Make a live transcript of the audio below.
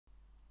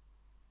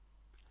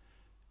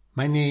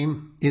My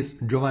name is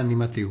Giovanni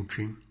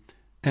Matteucci,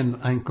 and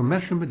I'm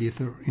commercial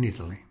mediator in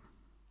Italy.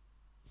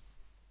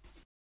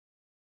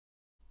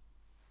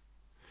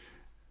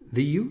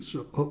 The use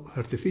of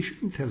artificial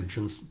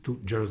intelligence to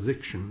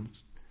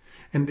jurisdictions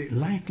and the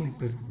likely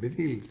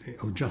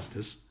predictability of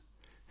justice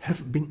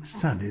have been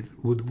studied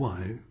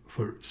worldwide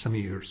for some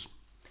years.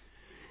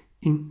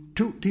 In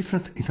two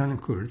different Italian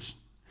courts,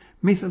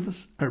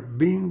 methods are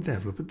being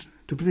developed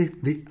to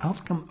predict the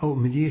outcome of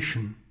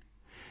mediation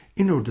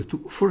in order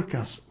to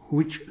forecast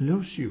which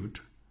lawsuit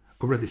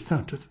already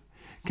started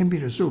can be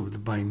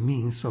resolved by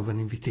means of an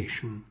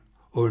invitation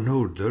or an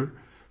order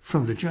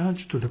from the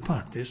judge to the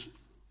parties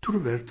to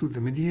revert to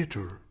the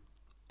mediator,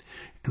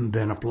 and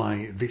then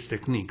apply these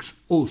techniques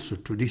also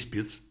to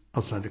disputes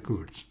outside the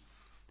courts.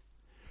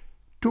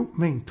 Two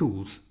main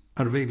tools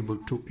are available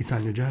to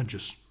Italian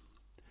judges: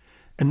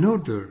 an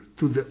order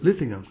to the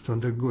litigants to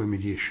undergo a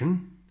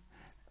mediation,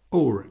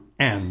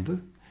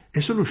 and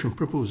a solution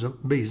proposal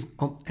based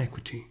on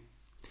equity,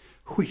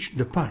 which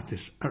the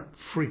parties are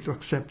free to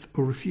accept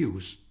or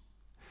refuse,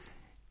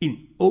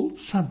 in all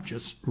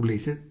subjects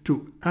related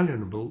to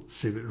alienable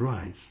civil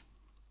rights.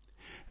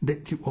 The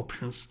two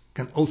options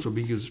can also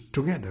be used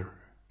together,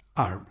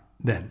 are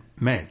then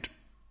met.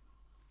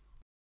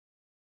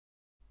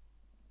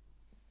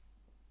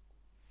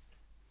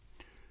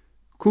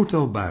 Court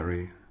of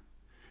Bari.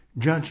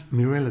 Judge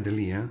Mirella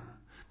Delia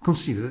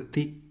considered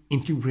the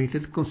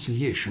integrated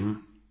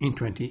conciliation in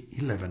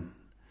 2011,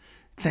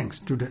 thanks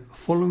to the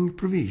following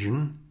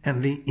provision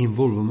and the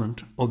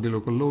involvement of the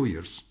local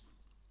lawyers.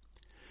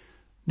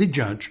 The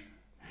judge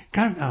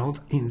carried out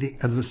in the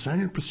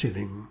adversarial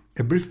proceeding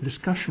a brief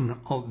discussion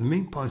of the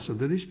main points of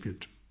the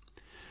dispute,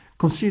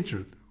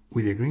 considered,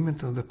 with the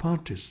agreement of the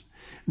parties,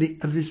 the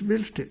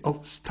advisability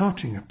of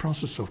starting a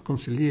process of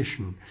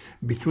conciliation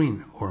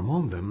between or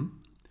among them,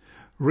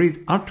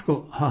 read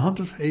Article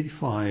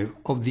 185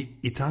 of the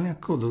Italian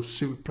Code of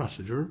Civil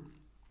Procedure,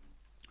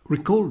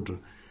 recalled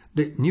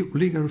the new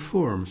legal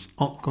reforms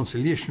on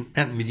conciliation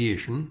and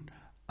mediation,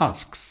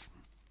 asks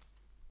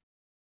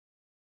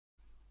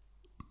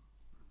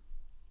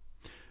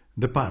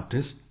the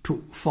parties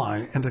to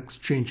file and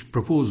exchange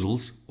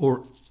proposals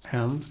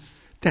and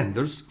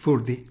tenders for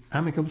the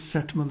amicable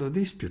settlement of the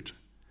dispute,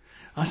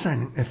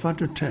 assigning a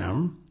further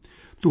term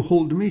to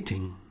hold a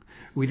meeting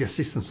with the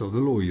assistance of the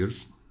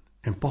lawyers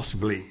and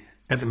possibly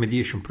at a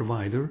mediation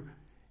provider,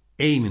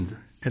 aimed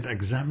at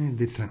examining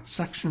the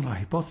transactional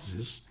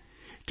hypothesis,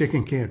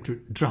 taking care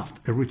to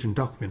draft a written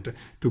document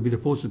to be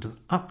deposited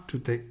up to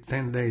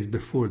 10 days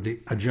before the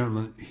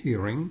adjournment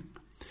hearing,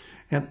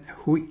 and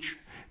which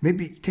may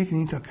be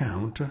taken into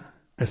account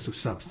as to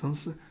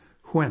substance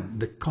when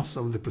the costs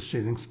of the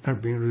proceedings are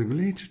being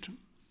regulated.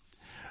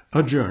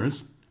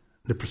 Adjourns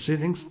the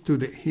proceedings to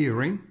the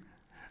hearing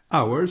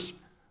hours,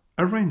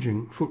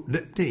 arranging for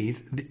that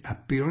date the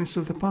appearance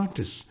of the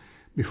parties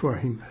before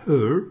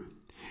him/her,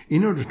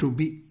 in order to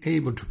be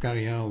able to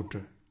carry out,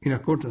 in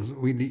accordance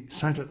with the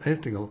cited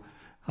Article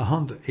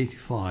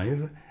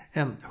 185,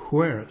 and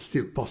where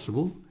still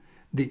possible,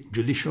 the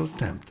judicial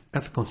attempt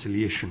at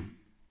conciliation.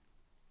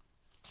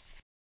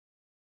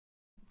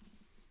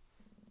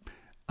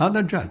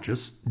 Other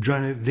judges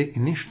joined the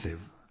initiative.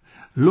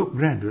 Law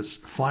graduates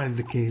filed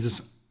the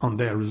cases on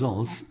their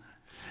results.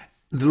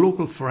 The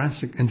local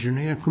Forensic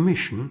Engineer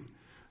Commission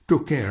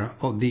took care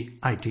of the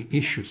IT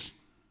issues.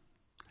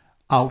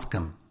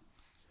 Outcome: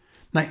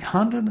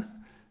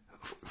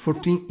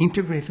 914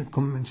 integrated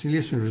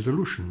conciliation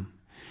resolutions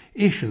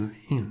issued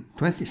in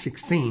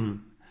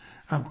 2016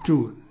 up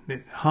to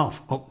the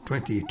half of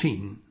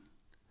 2018,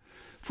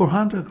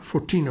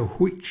 414 of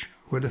which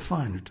were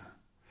defined,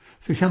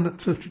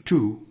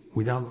 332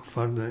 without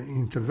further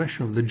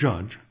intervention of the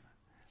judge,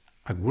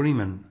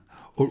 agreement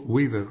or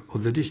waiver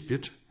of the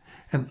dispute,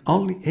 and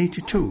only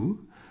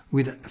 82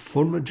 with a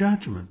formal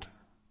judgment.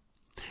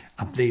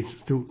 Updates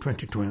to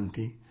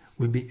 2020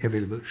 will be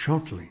available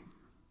shortly.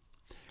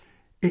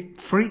 A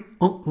free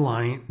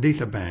online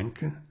data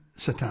bank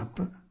set up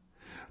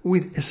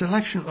with a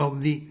selection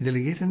of the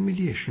delegated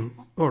mediation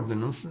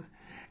ordinance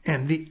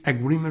and the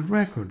agreement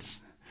records,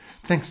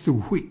 thanks to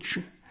which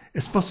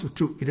it's possible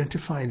to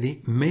identify the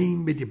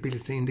main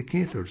mediability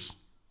indicators.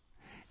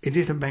 A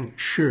data bank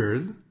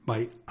shared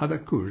by other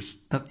courts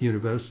and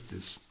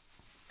universities.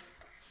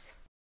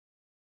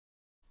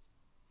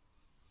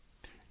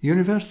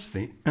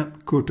 University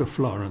and Court of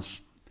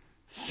Florence.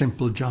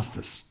 Simple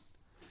justice.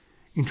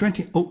 In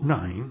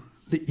 2009,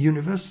 the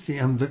University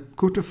and the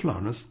Court of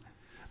Florence,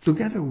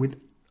 together with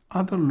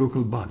other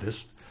local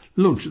bodies,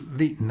 launched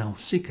the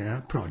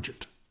Nausicaa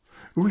project,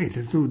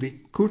 related to the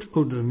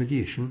court-ordered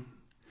mediation,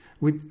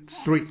 with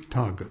three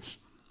targets: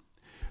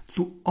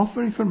 to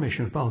offer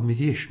information about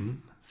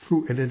mediation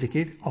through a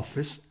dedicated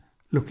office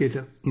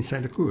located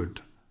inside the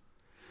court,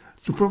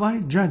 to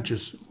provide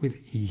judges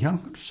with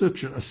young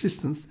researcher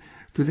assistance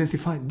to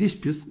identify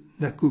disputes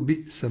that could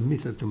be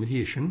submitted to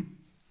mediation,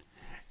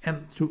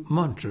 and to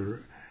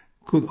monitor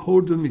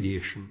court-ordered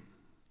mediation.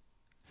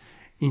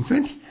 In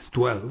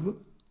 2012,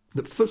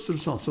 the first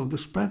results of the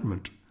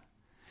experiment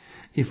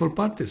If all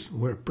parties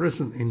were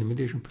present in the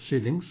mediation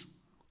proceedings,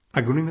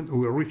 agreements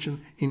were reached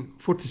in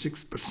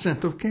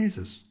 46% of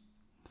cases.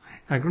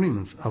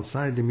 Agreements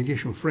outside the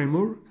mediation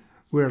framework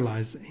were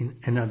realized in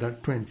another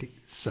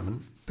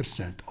 27%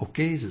 of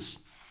cases.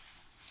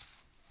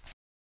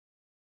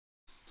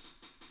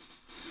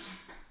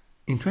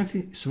 In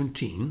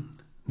 2017,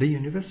 the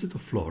University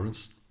of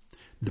Florence,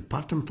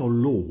 Department of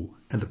Law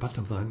and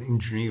Department of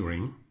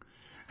Engineering,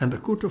 and the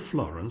Court of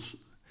Florence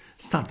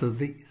started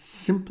the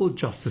Simple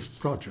Justice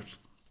Project,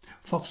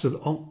 focused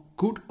on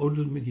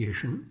court-ordered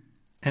mediation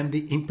and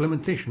the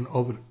implementation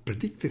of a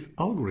predictive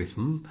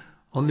algorithm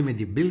on the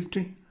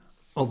mediability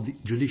of the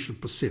judicial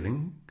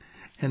proceeding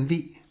and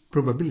the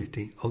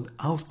probability of the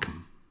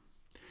outcome.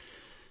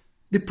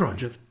 The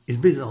project is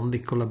based on the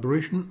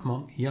collaboration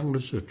among young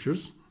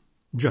researchers,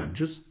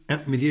 judges,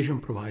 and mediation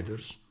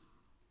providers,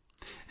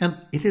 and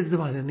it is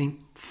divided in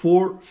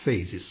 4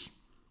 phases.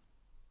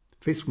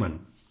 Phase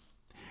 1.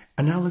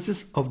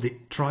 Analysis of the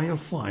trial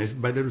files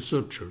by the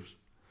researchers,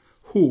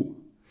 who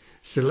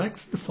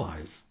selects the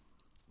files,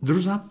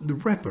 draws up the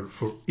wrapper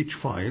for each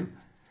file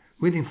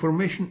with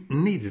information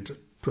needed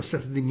to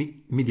assess the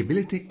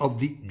mediability of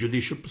the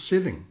judicial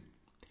proceeding,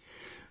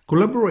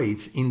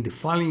 collaborates in the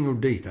filing of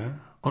data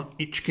on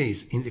each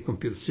case in the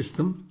computer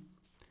system,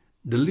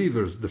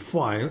 delivers the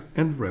file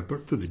and wrapper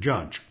to the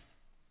judge.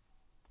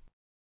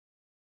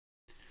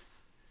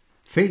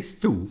 Phase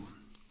 2.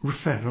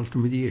 Referral to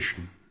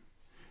mediation.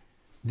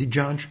 The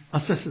judge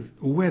assesses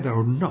whether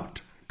or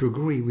not to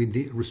agree with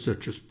the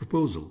researcher's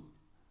proposal.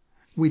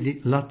 With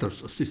the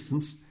latter's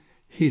assistance,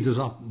 he does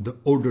up the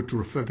order to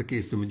refer the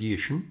case to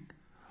mediation,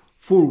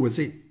 forwards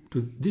it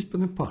to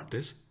disputant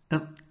parties,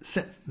 and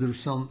sets the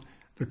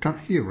return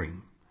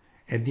hearing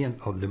at the end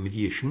of the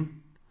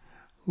mediation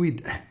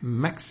with a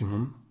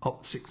maximum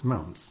of 6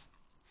 months.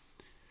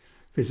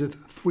 Phase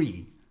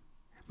 3.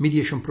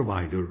 Mediation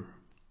provider.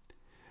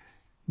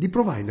 The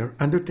provider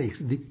undertakes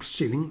the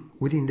proceeding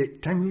within the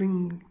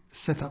timeline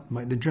set up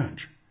by the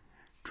judge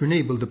to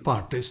enable the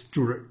parties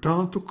to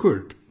return to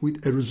court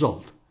with a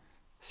result,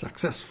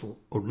 successful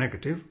or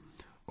negative,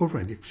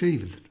 already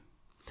achieved.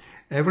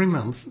 Every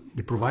month,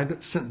 the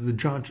provider sends the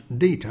judge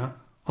data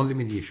on the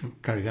mediation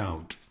carried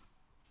out.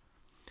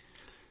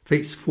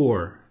 Phase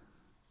 4.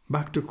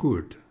 Back to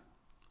court.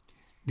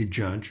 The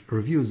judge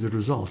reviews the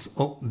results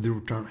of the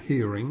return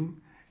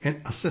hearing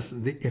and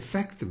assesses the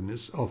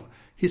effectiveness of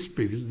his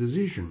previous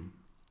decision.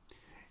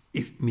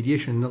 If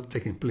mediation not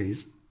taking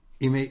place,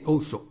 he may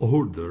also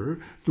order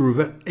to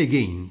revert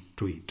again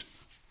to it.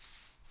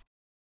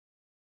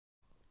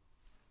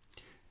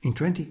 In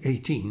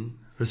 2018,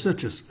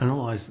 researchers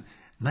analyzed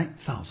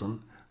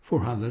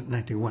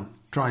 9,491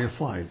 trial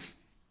files.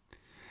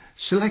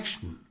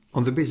 Selection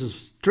on the basis of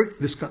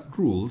strict discount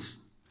rules,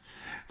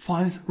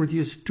 files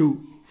reduced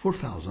to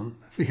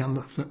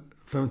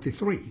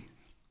 4,373.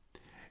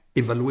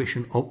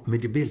 Evaluation of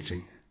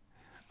mediability,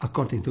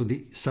 according to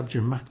the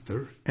subject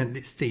matter and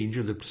the stage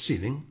of the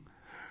proceeding,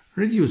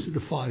 reduced the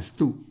files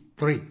to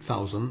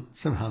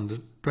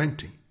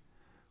 3,720,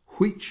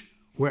 which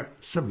were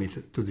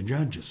submitted to the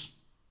judges.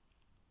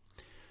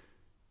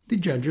 The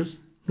judges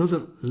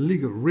noted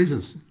legal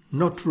reasons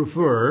not to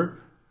refer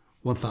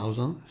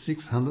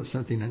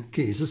 1,679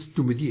 cases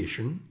to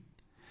mediation,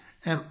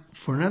 and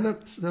for another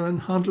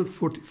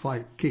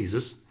 745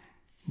 cases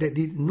they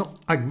did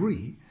not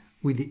agree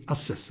with the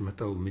assessment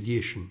of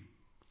mediation.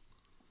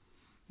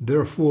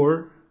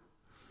 Therefore,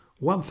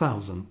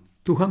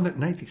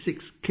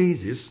 1,296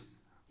 cases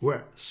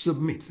were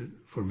submitted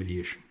for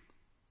mediation.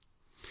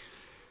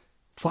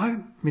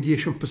 5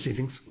 mediation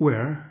proceedings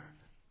were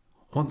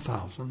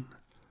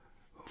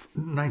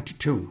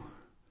 1,092,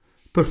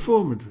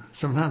 performed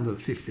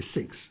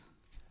 756,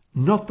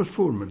 not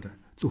performed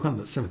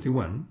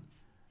 271,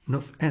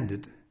 not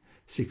ended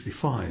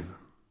 65.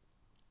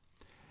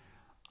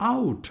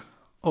 Out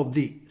of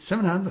the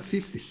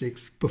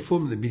 756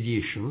 performed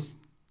mediations,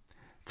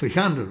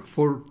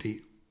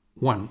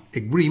 341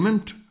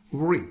 agreement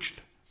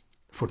reached,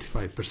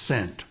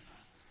 45%.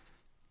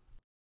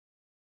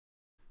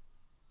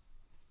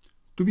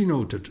 To be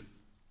noted,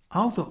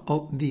 out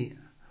of the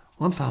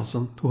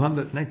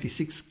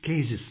 1,296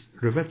 cases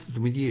reverted to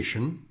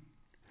mediation,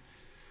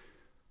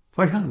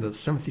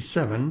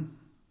 577,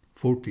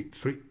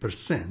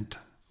 43%,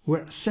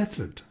 were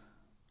settled,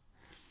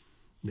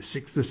 the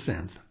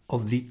 6%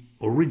 of the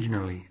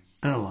originally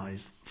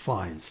analyzed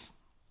files.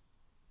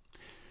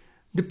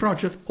 The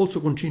project also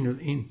continued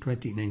in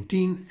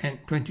 2019 and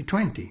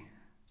 2020,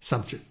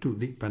 subject to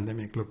the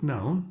pandemic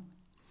lockdown,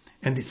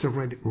 and it's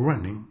already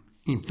running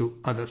into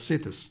other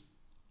cities.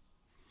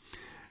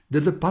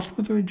 The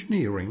Department of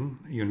Engineering,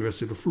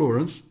 University of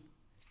Florence,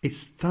 is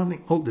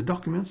studying all the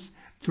documents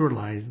to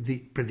realize the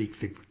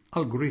predictive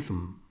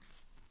algorithm.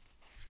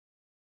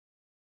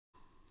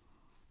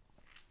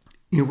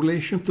 In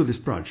relation to this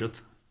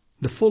project,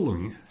 the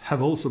following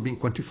have also been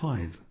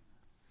quantified.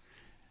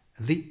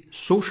 The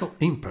social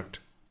impact: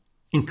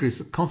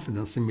 increased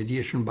confidence in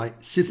mediation by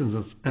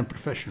citizens and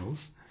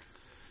professionals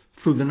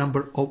through the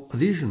number of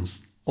adhesions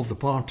of the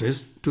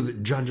parties to the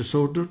judge's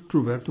order to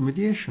revert to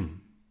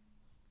mediation,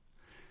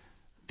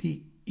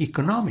 the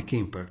economic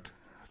impact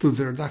through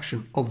the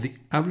reduction of the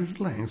average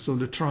length of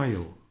the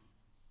trial,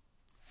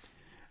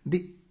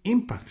 the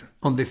impact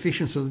on the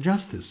efficiency of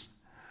justice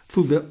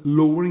through the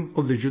lowering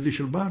of the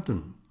judicial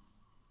burden,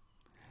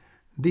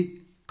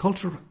 the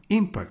cultural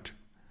impact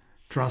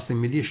trust in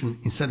mediation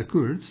inside the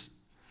courts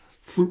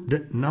through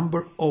the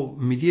number of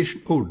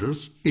mediation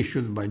orders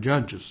issued by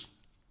judges.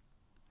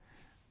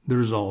 The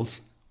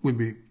results will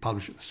be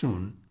published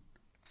soon.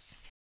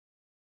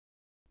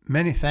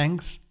 Many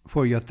thanks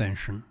for your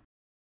attention.